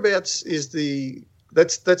 Matt, whereabouts is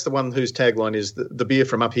that's the one whose tagline is the beer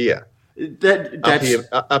from up here.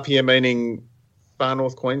 Up here meaning far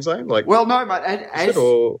north Queensland? Well, no, mate.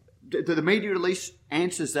 The media release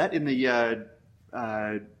answers that in the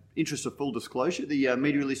interest of full disclosure. The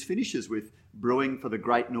media release finishes with brewing for the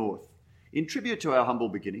Great North. In tribute to our humble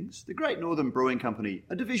beginnings, the Great Northern Brewing Company,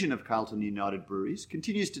 a division of Carlton United Breweries,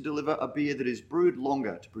 continues to deliver a beer that is brewed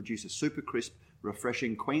longer to produce a super crisp,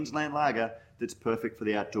 refreshing Queensland lager that's perfect for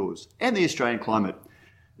the outdoors and the Australian climate.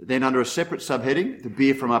 Then under a separate subheading, the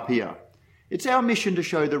beer from up here. It's our mission to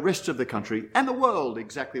show the rest of the country and the world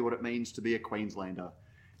exactly what it means to be a Queenslander.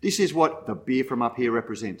 This is what the beer from up here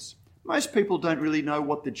represents. Most people don't really know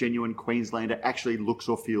what the genuine Queenslander actually looks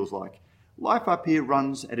or feels like. Life up here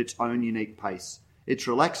runs at its own unique pace. It's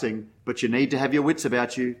relaxing, but you need to have your wits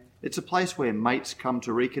about you. It's a place where mates come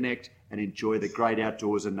to reconnect and enjoy the great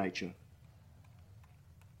outdoors and nature.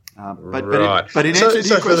 But in answer to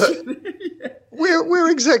your question... Where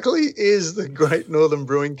exactly is the Great Northern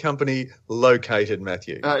Brewing Company located,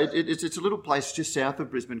 Matthew? It's a little place just south of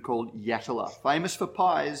Brisbane called Yatala, famous for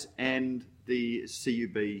pies and the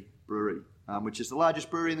CUB brewery, which is the largest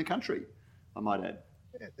brewery in the country, I might add.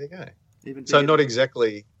 Yeah, there you go. So not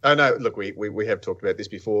exactly. Oh no, look, we have talked about this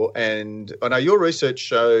before, and I know your research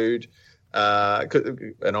showed,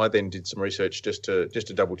 and I then did some research just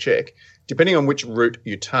to double check. Depending on which route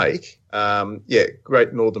you take,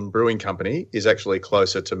 Great Northern Brewing Company is actually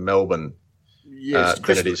closer to Melbourne. Yes,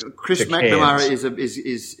 Chris McNamara is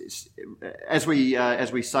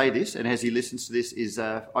as we say this, and as he listens to this, is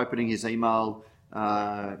opening his email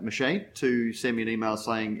machine to send me an email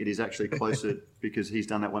saying it is actually closer because he's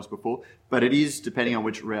done that once before. But it is depending on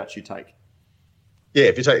which route you take. Yeah,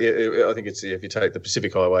 if you take, I think it's if you take the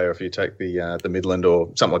Pacific Highway or if you take the Midland or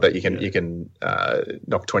something like that, you can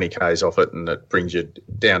knock 20 k's off it, and it brings you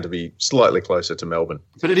down to be slightly closer to Melbourne.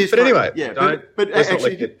 But it is. But anyway, let's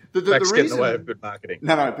actually, not let the facts get in the way of good marketing.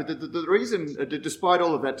 No. But the reason, despite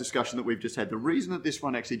all of that discussion that we've just had, the reason that this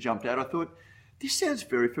one actually jumped out, I thought this sounds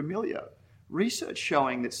very familiar. Research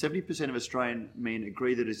showing that 70% of Australian men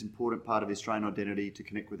agree that it's an important part of the Australian identity to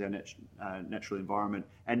connect with our natural environment,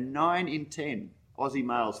 and 9 in 10 Aussie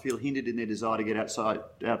males feel hindered in their desire to get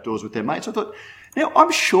outdoors with their mates. I thought, now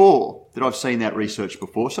I'm sure that I've seen that research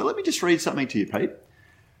before, so let me just read something to you, Pete.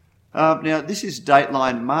 Now, this is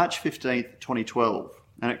Dateline March 15th, 2012,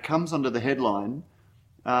 and it comes under the headline,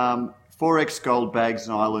 4X Gold bags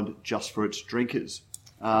an island just for its drinkers.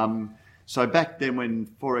 So back then when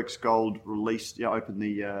 4X Gold opened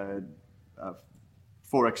the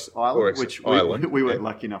 4X Island, which we weren't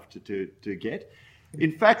lucky enough to get.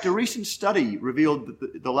 In fact, a recent study revealed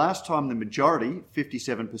that the last time the majority,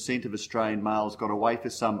 57% of Australian males, got away for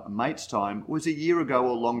some mates' time was a year ago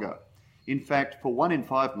or longer. In fact, for 1 in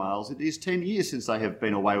 5 males, it is 10 years since they have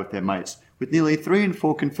been away with their mates, with nearly 3 in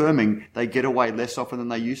 4 confirming they get away less often than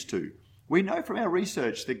they used to. We know from our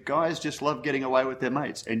research that guys just love getting away with their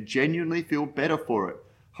mates and genuinely feel better for it.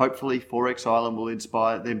 Hopefully, 4X Island will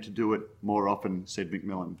inspire them to do it more often, said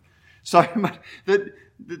McMillan. So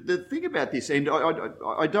the thing about this, and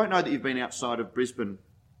I don't know that you've been outside of Brisbane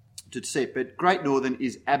to set, but Great Northern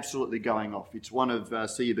is absolutely going off. It's one of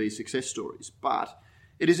CUB's success stories, but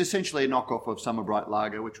it is essentially a knockoff of Summer Bright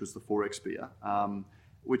Lager, which was the 4X beer,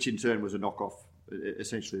 which in turn was a knockoff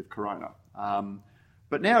essentially of Corona.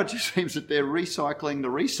 But now it just seems that they're recycling the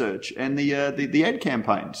research and the ad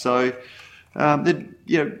campaign. So,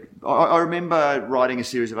 I remember writing a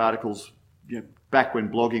series of articles, back when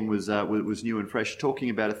blogging was new and fresh, talking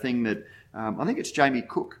about a thing that I think it's Jamie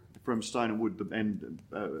Cook from Stone and Wood and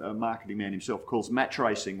a marketing man himself calls match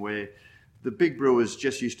racing, where the big brewers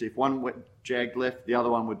just used to, if one jagged left, the other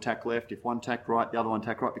one would tack left. If one tacked right, the other one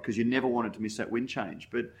tacked right, because you never wanted to miss that wind change.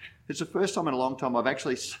 But it's the first time in a long time I've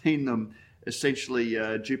actually seen them essentially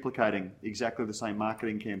duplicating exactly the same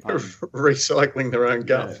marketing campaign. Recycling their own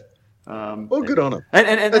guff. Well, good on them.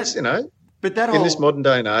 And that's, but that in this modern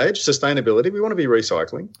day and age, sustainability, we want to be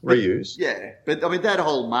recycling, reuse. Yeah, but I mean, that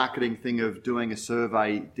whole marketing thing of doing a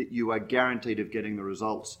survey that you are guaranteed of getting the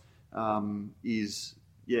results that's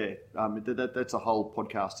a whole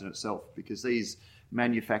podcast in itself, because these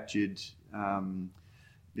manufactured,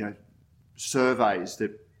 surveys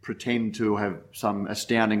that pretend to have some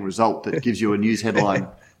astounding result that gives you a news headline.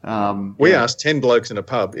 We asked 10 blokes in a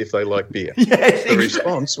pub if they like beer. Yes, the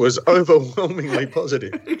response was overwhelmingly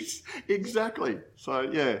positive. Exactly.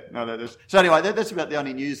 So, so anyway, that's about the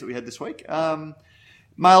only news that we had this week.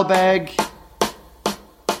 Mailbag.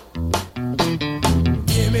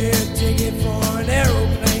 Give me a ticket for an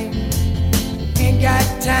aeroplane. Ain't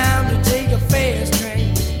got time to take a fast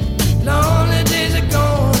train. Lonely days are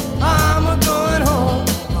gone, I'm a-going home.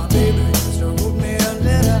 My baby just wrote me a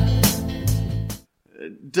letter.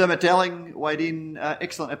 Dermot Dowling weighed in.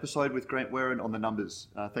 Excellent episode with Grant Warren on the numbers.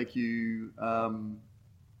 Thank you,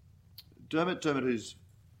 Dermot. Dermot, who's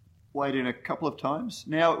weighed in a couple of times.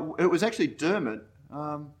 Now, it was actually Dermot.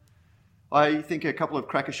 I think a couple of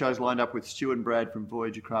cracker shows lined up with Stu and Brad from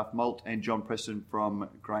Voyager Craft Malt and John Preston from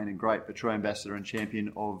Grain and Grape, a true ambassador and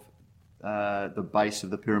champion of the base of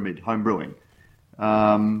the pyramid, home brewing.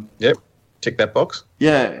 Yep. Tick that box.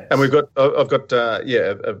 Yeah. And I've got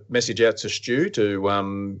a message out to Stu to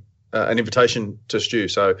an invitation to Stu.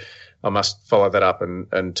 So I must follow that up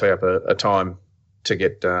and tee up a time to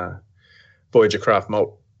get Voyager Craft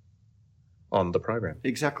Malt on the program.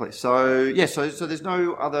 Exactly. So so there's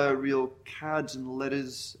no other real cards and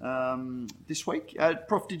letters this week.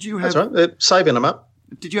 Prof, did you have? That's right. Saving them up.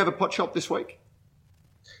 Did you have a pot shop this week?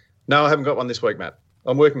 No, I haven't got one this week, Matt.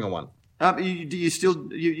 I'm working on one. Do you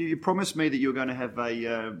still? You promised me that you were going to have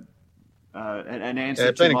an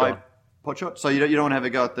answer to my pot shot. So you don't want to have a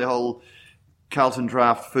go at the whole Carlton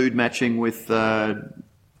Draft food matching with, Well,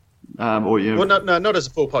 no, not as a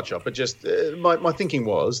full pot shot, but just my thinking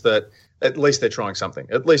was that at least they're trying something.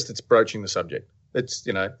 At least it's broaching the subject. It's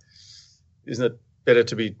isn't it better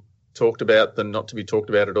to be talked about than not to be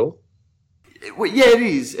talked about at all? Well, yeah, it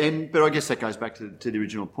is, but I guess that goes back to the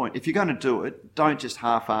original point. If you're going to do it, don't just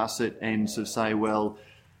half-ass it and sort of say, well,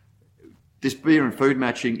 this beer and food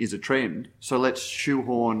matching is a trend, so let's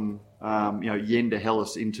shoehorn, Yenda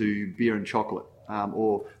Hellas into beer and chocolate,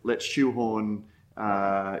 or let's shoehorn,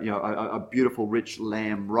 a beautiful rich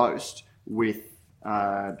lamb roast with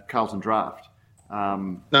Carlton Draft.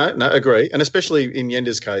 No, agree. And especially in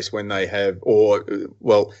Yender's case, when they have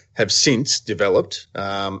since developed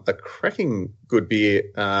a cracking good beer,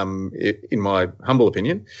 in my humble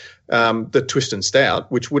opinion, the Twist and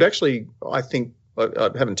Stout, which would actually, I think, I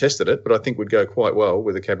haven't tested it, but I think would go quite well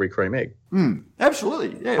with a Cadbury cream egg.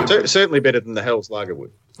 Absolutely, yeah. Certainly better than the Hell's Lager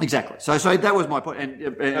would. Exactly. So that was my point,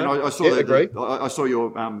 and I saw I saw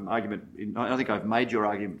your argument. I think I've made your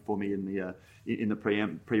argument for me in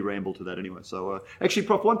the pre-ramble to that anyway. So actually,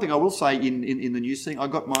 Prof, one thing I will say in the news thing, I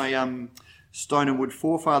got my Stone and Wood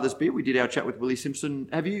Forefathers beer. We did our chat with Willie Simpson.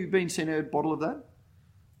 Have you been sent a bottle of that?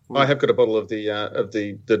 I have got a bottle of the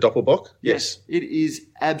Doppelbock. Yes, it is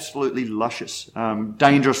absolutely luscious,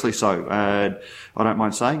 dangerously so. I don't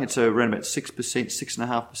mind saying it's around about 6%,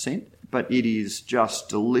 6.5%, but it is just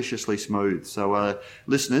deliciously smooth. So,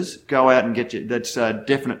 listeners, go out and get you. That's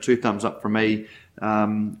definite 2 thumbs up from me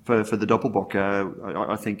for the Doppelbock.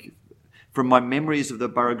 I think from my memories of the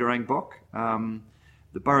Burragarang Bock.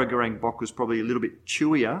 The Burragarang Bock was probably a little bit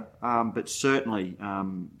chewier, but certainly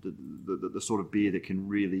the sort of beer that can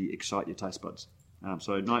really excite your taste buds. Nice.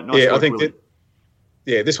 Yeah, I think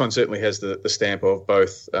this one certainly has the stamp of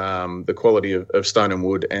both the quality of Stone and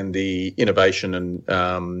Wood and the innovation and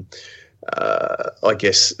I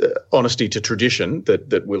guess honesty to tradition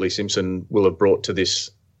that Willie Simpson will have brought to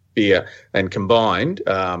this beer, and combined,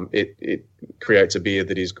 it creates a beer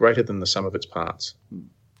that is greater than the sum of its parts.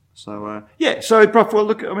 So, Prof, well,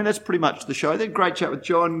 look, I mean, that's pretty much the show then. Great chat with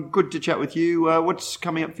John. Good to chat with you. What's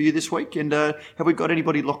coming up for you this week? And have we got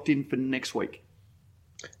anybody locked in for next week?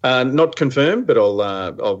 Not confirmed, but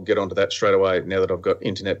I'll get onto that straight away now that I've got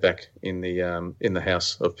internet back in the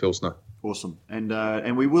house of Pilsner. Awesome.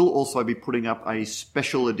 And we will also be putting up a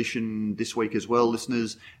special edition this week as well,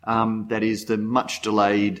 listeners. That is the much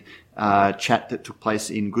delayed chat that took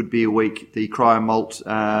place in Good Beer Week, the Cryo Malt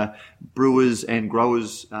Brewers and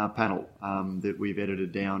Growers panel that we've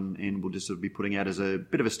edited down, and we'll just sort of be putting out as a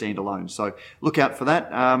bit of a standalone. So look out for that,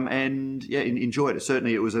 and enjoy it.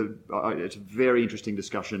 Certainly, it's a very interesting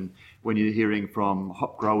discussion when you're hearing from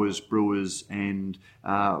hop growers, brewers, and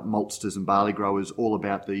maltsters and barley growers all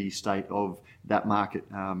about the state of that market.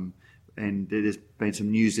 And there's been some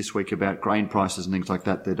news this week about grain prices and things like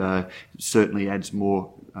that certainly adds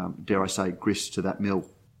more, dare I say, grist to that mill.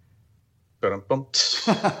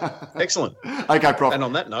 Excellent. Okay, Prof. And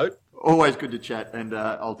on that note, always good to chat, and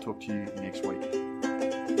I'll talk to you next week.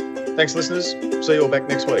 Thanks, listeners. See you all back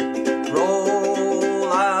next week.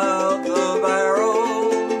 Roll out the barrel.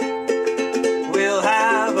 We'll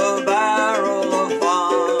have a barrel of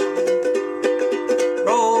fun.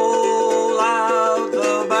 Roll out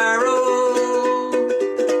the barrel.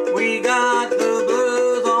 We got the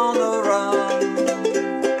blues on the run.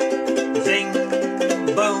 Sing,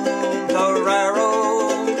 boom,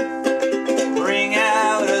 torero. Bring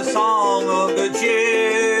out a song of good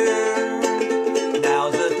cheer.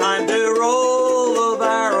 Now's the time to roll the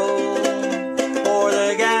barrel for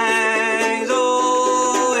the gangs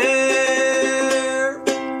here.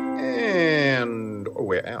 And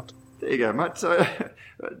we're out. There you go, mate. So,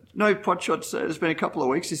 no pot shots. It's been a couple of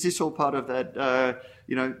weeks. Is this all part of that,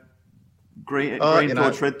 green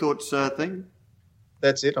thoughts, red thoughts thing?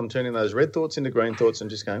 That's it. I'm turning those red thoughts into green thoughts and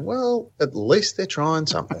just going, well, at least they're trying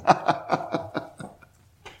something.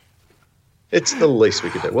 It's the least we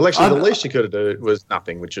could do. Well, actually, the least you could have done was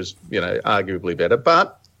nothing, which is, arguably better.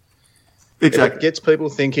 But Exactly. it gets people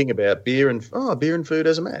thinking about beer and food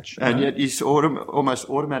as a match. And yet you almost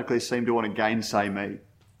automatically seem to want to gainsay me.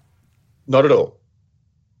 Not at all.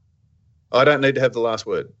 I don't need to have the last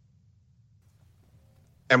word.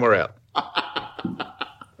 And we're out.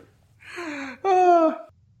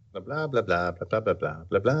 Blah blah blah blah blah blah blah blah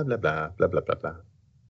blah blah blah blah blah blah blah blah.